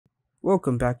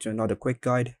Welcome back to another quick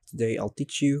guide. Today I'll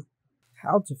teach you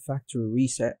how to factory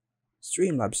reset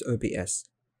Streamlabs OBS.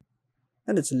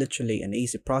 And it's literally an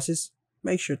easy process.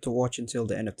 Make sure to watch until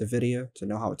the end of the video to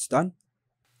know how it's done.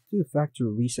 To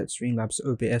factory reset Streamlabs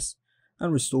OBS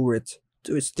and restore it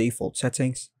to its default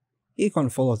settings, you can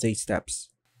follow these steps.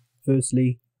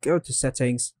 Firstly, go to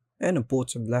Settings in the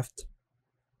bottom left.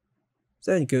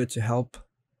 Then go to Help.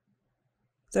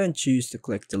 Then choose to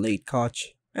click Delete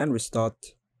Cache and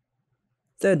Restart.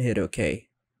 Then hit OK.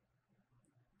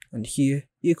 And here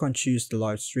you can choose the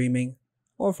live streaming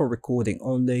or for recording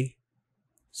only.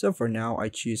 So for now I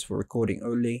choose for recording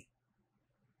only.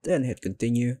 Then hit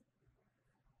continue.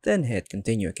 Then hit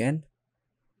continue again.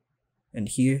 And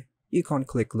here you can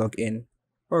click login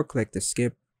or click the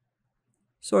skip.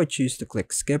 So I choose to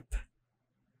click skip.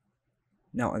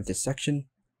 Now in this section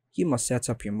you must set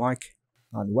up your mic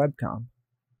and webcam.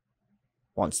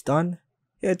 Once done,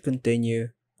 hit continue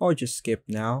or just skip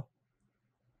now.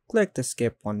 Click the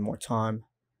skip one more time.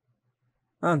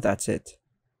 And that's it.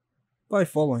 By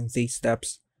following these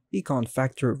steps, you can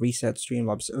factory reset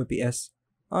Streamlabs OBS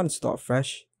and start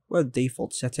fresh with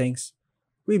default settings.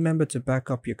 Remember to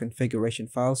back up your configuration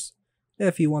files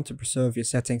if you want to preserve your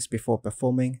settings before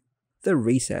performing the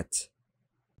reset.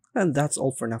 And that's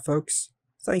all for now folks.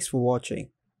 Thanks for watching.